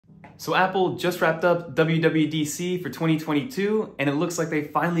So Apple just wrapped up WWDC for 2022, and it looks like they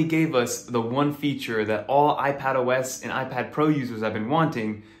finally gave us the one feature that all iPadOS and iPad Pro users have been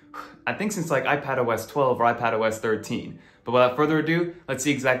wanting, I think since like iPadOS 12 or iPadOS 13. But without further ado, let's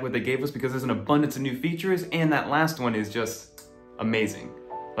see exactly what they gave us because there's an abundance of new features, and that last one is just amazing.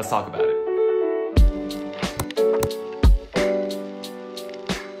 Let's talk about it.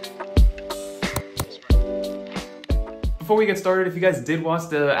 Before we get started, if you guys did watch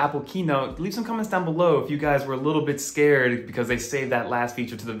the Apple keynote, leave some comments down below if you guys were a little bit scared because they saved that last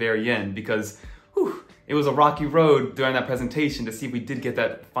feature to the very end, because it was a rocky road during that presentation to see if we did get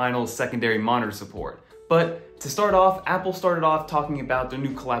that final secondary monitor support. But to start off, Apple started off talking about their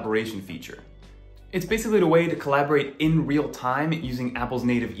new collaboration feature. It's basically the way to collaborate in real time using Apple's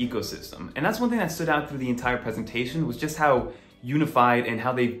native ecosystem. And that's one thing that stood out through the entire presentation, was just how unified and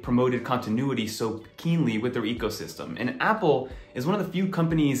how they promoted continuity so keenly with their ecosystem. And Apple is one of the few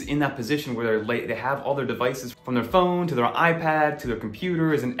companies in that position where they have all their devices, from their phone to their iPad to their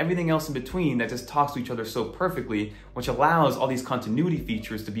computers and everything else in between, that just talks to each other so perfectly, which allows all these continuity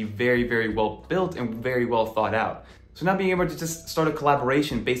features to be very, very well built and very well thought out. So now being able to just start a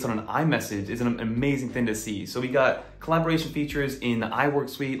collaboration based on an iMessage is an amazing thing to see. So we got collaboration features in the iWork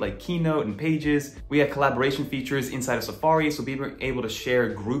suite like Keynote and Pages. We have collaboration features inside of Safari, so being able to share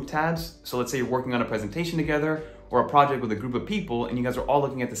group tabs. So let's say you're working on a presentation together or a project with a group of people and you guys are all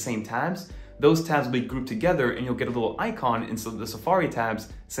looking at the same tabs. Those tabs will be grouped together and you'll get a little icon in the Safari tabs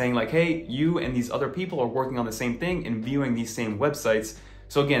saying like, hey, you and these other people are working on the same thing and viewing these same websites.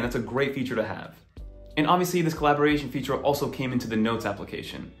 So again, that's a great feature to have. And obviously this collaboration feature also came into the Notes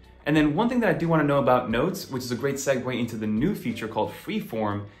application. And then one thing that I do want to know about Notes, which is a great segue into the new feature called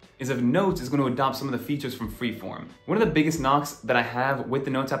FreeFrom, is if Notes is going to adopt some of the features from FreeFrom. One of the biggest knocks that I have with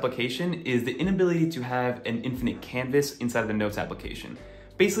the Notes application is the inability to have an infinite canvas inside of the Notes application.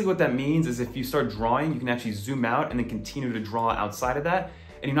 Basically what that means is if you start drawing, you can actually zoom out and then continue to draw outside of that,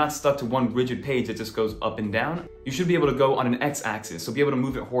 and you're not stuck to one rigid page that just goes up and down. You should be able to go on an x-axis, so be able to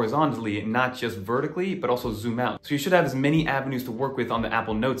move it horizontally and not just vertically, but also zoom out. So you should have as many avenues to work with on the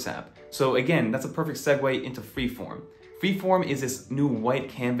Apple Notes app. So again, that's a perfect segue into FreeFrom. FreeFrom is this new white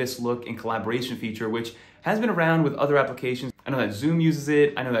canvas look and collaboration feature, which has been around with other applications. I know that Zoom uses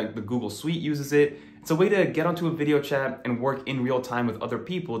it, I know that the Google Suite uses it. It's a way to get onto a video chat and work in real time with other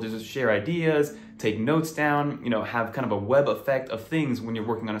people to just share ideas, take notes down, have kind of a web effect of things when you're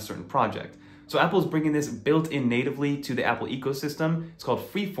working on a certain project. So Apple's bringing this built in natively to the Apple ecosystem. It's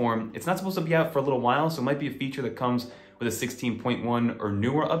called FreeFrom. It's not supposed to be out for a little while, so it might be a feature that comes with a 16.1 or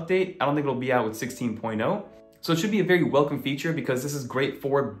newer update. I don't think it'll be out with 16.0. So it should be a very welcome feature because this is great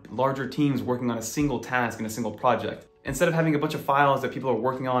for larger teams working on a single task in a single project. Instead of having a bunch of files that people are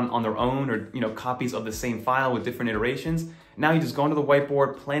working on their own, or copies of the same file with different iterations, now you just go onto the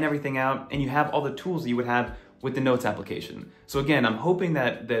whiteboard, plan everything out, and you have all the tools that you would have with the Notes application. So again, I'm hoping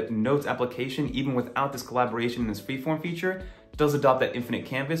that the Notes application, even without this collaboration and this freeform feature, does adopt that infinite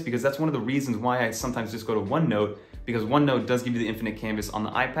canvas, because that's one of the reasons why I sometimes just go to OneNote, because OneNote does give you the infinite canvas on the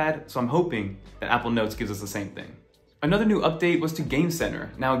iPad. So I'm hoping that Apple Notes gives us the same thing. Another new update was to Game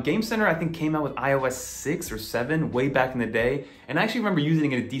Center. Now, Game Center I think came out with iOS 6 or 7 way back in the day, and I actually remember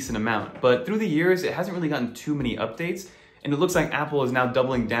using it a decent amount, but through the years, it hasn't really gotten too many updates, and it looks like Apple is now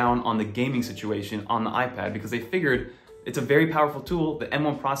doubling down on the gaming situation on the iPad because they figured it's a very powerful tool. The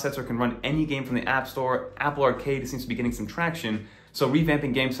M1 processor can run any game from the App Store. Apple Arcade seems to be getting some traction, so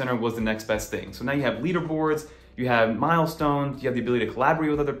revamping Game Center was the next best thing. So now you have leaderboards, you have milestones, you have the ability to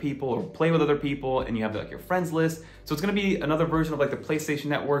collaborate with other people or play with other people, and you have like your friends list. So it's gonna be another version of like the PlayStation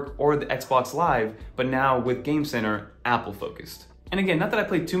Network or the Xbox Live, but now with Game Center, Apple focused. And again, not that I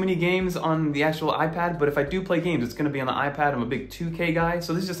play too many games on the actual iPad, but if I do play games, it's gonna be on the iPad. I'm a big 2K guy,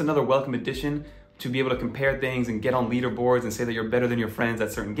 so this is just another welcome addition to be able to compare things and get on leaderboards and say that you're better than your friends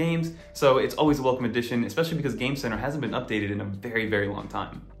at certain games. So it's always a welcome addition, especially because Game Center hasn't been updated in a very, very long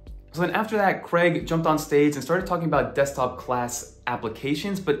time. So then after that, Craig jumped on stage and started talking about desktop class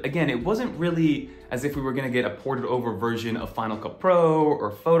applications, but again, it wasn't really as if we were gonna get a ported over version of Final Cut Pro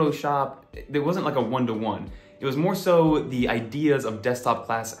or Photoshop. There wasn't like a one-to-one. It was more so the ideas of desktop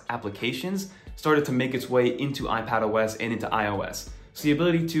class applications started to make its way into iPadOS and into iOS. So the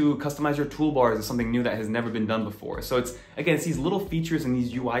ability to customize your toolbars is something new that has never been done before. So it's these little features and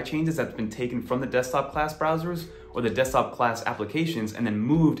these UI changes that's been taken from the desktop class browsers or the desktop class applications and then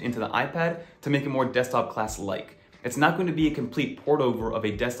moved into the iPad to make it more desktop class-like. It's not going to be a complete port over of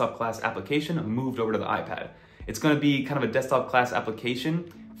a desktop class application moved over to the iPad. It's going to be kind of a desktop class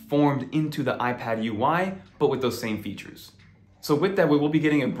application formed into the iPad UI, but with those same features. So with that, we will be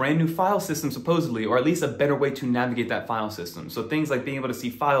getting a brand new file system supposedly, or at least a better way to navigate that file system. So things like being able to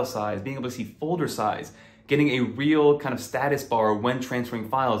see file size, being able to see folder size, getting a real kind of status bar when transferring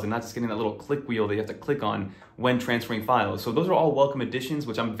files and not just getting that little click wheel that you have to click on when transferring files. So those are all welcome additions,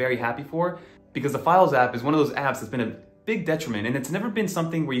 which I'm very happy for, because the Files app is one of those apps that's been a big detriment, and it's never been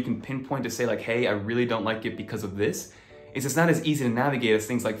something where you can pinpoint to say like, hey, I really don't like it because of this. It's just not as easy to navigate as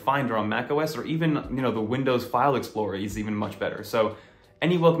things like Finder on macOS, or even, the Windows File Explorer is even much better. So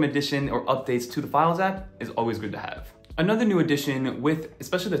any welcome addition or updates to the Files app is always good to have. Another new addition with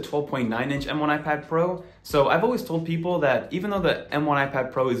especially the 12.9-inch M1 iPad Pro. So I've always told people that even though the M1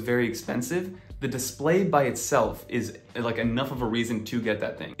 iPad Pro is very expensive, the display by itself is like enough of a reason to get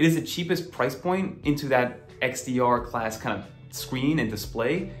that thing. It is the cheapest price point into that XDR class kind of screen and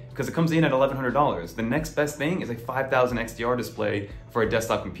display, because it comes in at $1,100. The next best thing is a 5,000 XDR display for a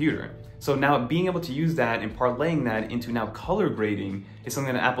desktop computer. So now being able to use that and parlaying that into now color grading is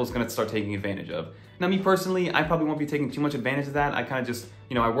something that Apple's gonna start taking advantage of. Now me personally, I probably won't be taking too much advantage of that. I kind of just,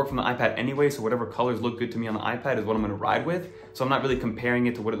 I work from the iPad anyway, so whatever colors look good to me on the iPad is what I'm gonna ride with. So I'm not really comparing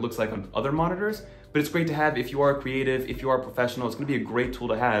it to what it looks like on other monitors, but it's great to have if you are creative, if you are a professional. It's gonna be a great tool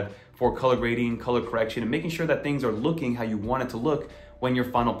to have for color grading, color correction, and making sure that things are looking how you want it to look when your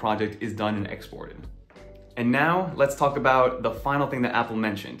final project is done and exported. And now let's talk about the final thing that Apple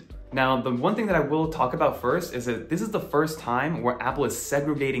mentioned. Now, the one thing that I will talk about first is that this is the first time where Apple is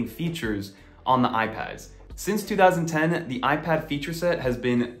segregating features on the iPads. Since 2010, the iPad feature set has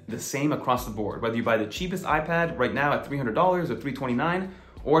been the same across the board, whether you buy the cheapest iPad right now at $300 or $329,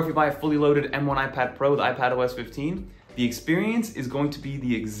 or if you buy a fully loaded M1 iPad Pro with iPadOS 15, the experience is going to be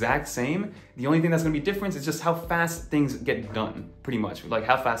the exact same. The only thing that's gonna be different is just how fast things get done, pretty much. Like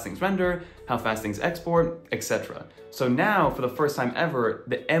how fast things render, how fast things export, etc. So now, for the first time ever,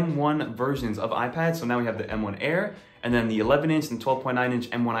 the M1 versions of iPads, so now we have the M1 Air, and then the 11-inch and 12.9-inch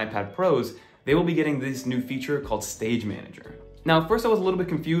M1 iPad Pros, they will be getting this new feature called Stage Manager. Now, at first I was a little bit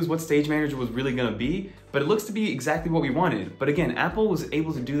confused what Stage Manager was really gonna be, but it looks to be exactly what we wanted. But again, Apple was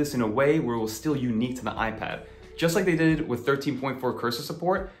able to do this in a way where it was still unique to the iPad. Just like they did with 13.4 cursor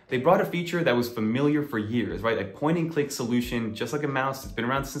support, they brought a feature that was familiar for years, right? A point and click solution, just like a mouse. It's been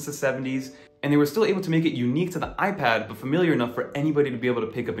around since the 70s. And they were still able to make it unique to the iPad, but familiar enough for anybody to be able to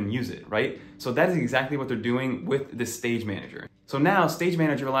pick up and use it, right? So that is exactly what they're doing with this Stage Manager. So now Stage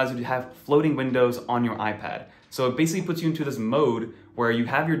Manager allows you to have floating windows on your iPad. So it basically puts you into this mode where you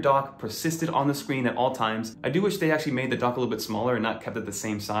have your dock persisted on the screen at all times. I do wish they actually made the dock a little bit smaller and not kept it the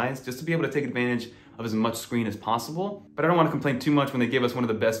same size, just to be able to take advantage of as much screen as possible. But I don't want to complain too much when they give us one of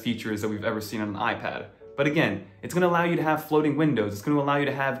the best features that we've ever seen on an iPad. But again, it's going to allow you to have floating windows. It's going to allow you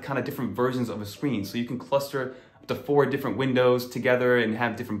to have kind of different versions of a screen. So you can cluster up to 4 different windows together and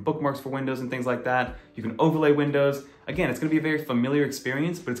have different bookmarks for windows and things like that. You can overlay windows. Again, it's going to be a very familiar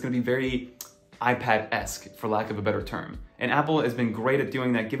experience, but it's going to be very iPad-esque, for lack of a better term. And Apple has been great at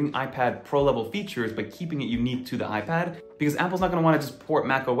doing that, giving iPad Pro-level features, but keeping it unique to the iPad, because Apple's not gonna wanna just port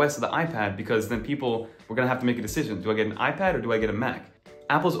macOS to the iPad, because then people were gonna have to make a decision. Do I get an iPad or do I get a Mac?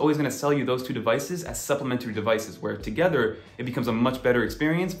 Apple's always gonna sell you those two devices as supplementary devices, where together it becomes a much better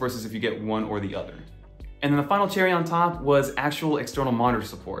experience versus if you get one or the other. And then the final cherry on top was actual external monitor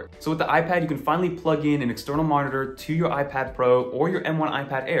support. So with the iPad, you can finally plug in an external monitor to your iPad Pro or your M1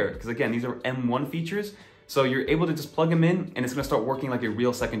 iPad Air, because again, these are M1 features. So you're able to just plug them in and it's gonna start working like a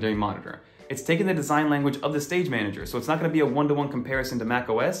real secondary monitor. It's taken the design language of the Stage Manager, so it's not gonna be a one-to-one comparison to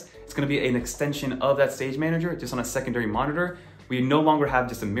macOS. It's gonna be an extension of that Stage Manager, just on a secondary monitor. We no longer have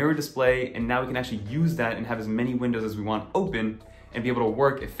just a mirror display, and now we can actually use that and have as many windows as we want open and be able to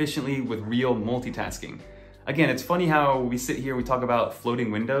work efficiently with real multitasking. Again, it's funny how we sit here, we talk about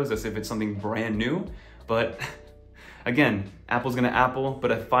floating windows as if it's something brand new, but again, Apple's gonna Apple,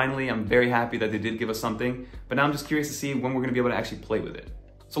 but finally, I'm very happy that they did give us something, but now I'm just curious to see when we're gonna be able to actually play with it.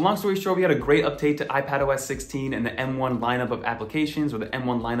 So long story short, we had a great update to iPadOS 16 and the M1 lineup of applications, or the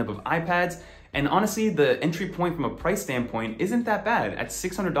M1 lineup of iPads. And honestly, the entry point from a price standpoint isn't that bad. At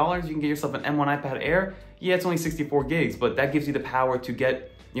 $600, you can get yourself an M1 iPad Air. Yeah, it's only 64 gigs, but that gives you the power to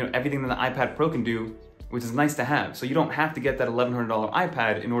get everything that the iPad Pro can do, which is nice to have. So you don't have to get that $1,100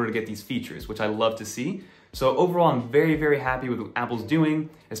 iPad in order to get these features, which I love to see. So overall, I'm very, very happy with what Apple's doing,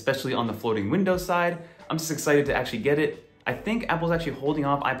 especially on the floating Windows side. I'm just excited to actually get it. I think Apple's actually holding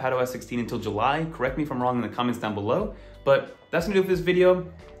off iPadOS 16 until July. Correct me if I'm wrong in the comments down below, but that's gonna do it for this video.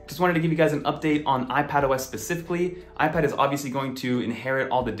 Just wanted to give you guys an update on iPadOS specifically. iPad is obviously going to inherit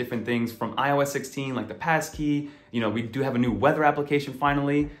all the different things from iOS 16, like the passkey. We do have a new weather application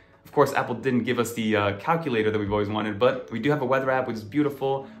finally. Of course, Apple didn't give us the calculator that we've always wanted, but we do have a weather app, which is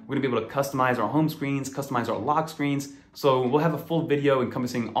beautiful. We're gonna be able to customize our home screens, customize our lock screens. So we'll have a full video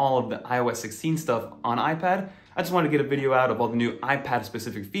encompassing all of the iOS 16 stuff on iPad. I just wanted to get a video out of all the new iPad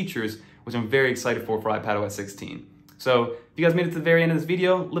specific features, which I'm very excited for iPadOS 16. So if you guys made it to the very end of this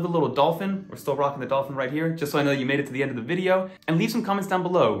video, leave a little dolphin. We're still rocking the dolphin right here, just so I know you made it to the end of the video. And leave some comments down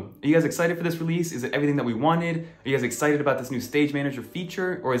below. Are you guys excited for this release? Is it everything that we wanted? Are you guys excited about this new Stage Manager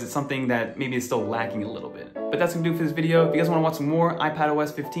feature? Or is it something that maybe is still lacking a little bit? But that's gonna do it for this video. If you guys wanna watch some more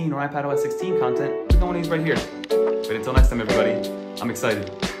iPadOS 15 or iPadOS 16 content, click on one of these right here. But until next time, everybody, I'm excited.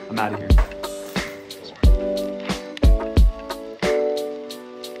 I'm out of here.